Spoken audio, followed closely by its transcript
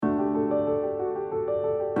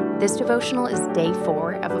This devotional is day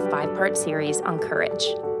 4 of a 5-part series on courage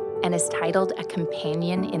and is titled A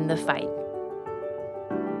Companion in the Fight.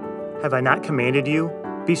 Have I not commanded you?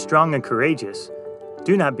 Be strong and courageous.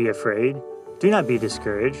 Do not be afraid. Do not be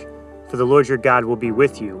discouraged, for the Lord your God will be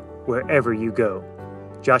with you wherever you go.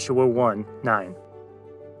 Joshua 1:9.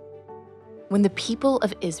 When the people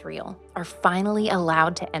of Israel are finally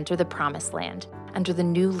allowed to enter the Promised Land under the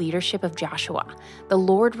new leadership of Joshua, the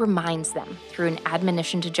Lord reminds them through an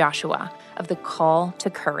admonition to Joshua of the call to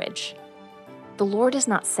courage. The Lord is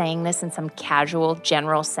not saying this in some casual,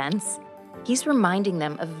 general sense. He's reminding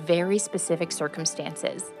them of very specific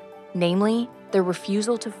circumstances, namely, their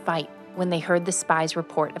refusal to fight when they heard the spies'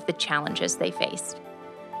 report of the challenges they faced.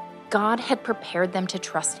 God had prepared them to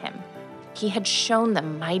trust Him. He had shown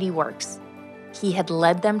them mighty works. He had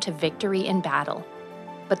led them to victory in battle,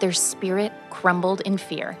 but their spirit crumbled in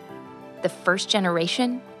fear. The first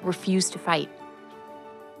generation refused to fight.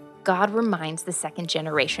 God reminds the second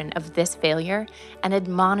generation of this failure and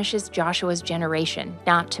admonishes Joshua's generation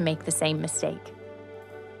not to make the same mistake.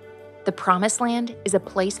 The Promised Land is a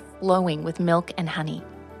place flowing with milk and honey,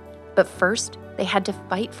 but first they had to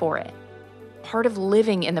fight for it. Part of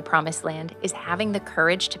living in the Promised Land is having the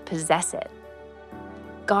courage to possess it.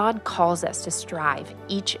 God calls us to strive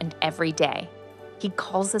each and every day. He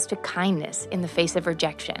calls us to kindness in the face of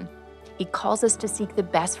rejection. He calls us to seek the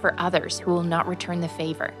best for others who will not return the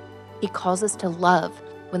favor. He calls us to love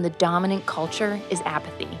when the dominant culture is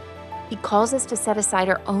apathy. He calls us to set aside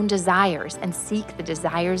our own desires and seek the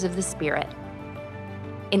desires of the Spirit.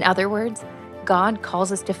 In other words, God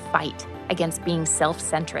calls us to fight against being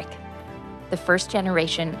self-centric. The first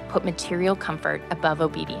generation put material comfort above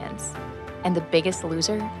obedience, and the biggest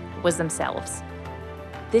loser was themselves.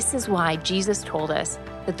 This is why Jesus told us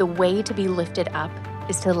that the way to be lifted up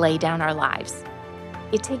is to lay down our lives.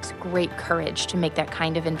 It takes great courage to make that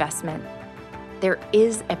kind of investment. There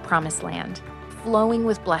is a promised land, flowing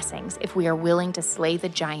with blessings if we are willing to slay the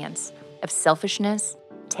giants of selfishness,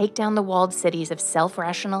 take down the walled cities of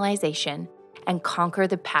self-rationalization, and conquer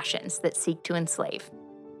the passions that seek to enslave.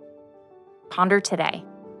 Ponder today.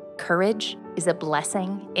 Courage is a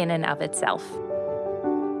blessing in and of itself.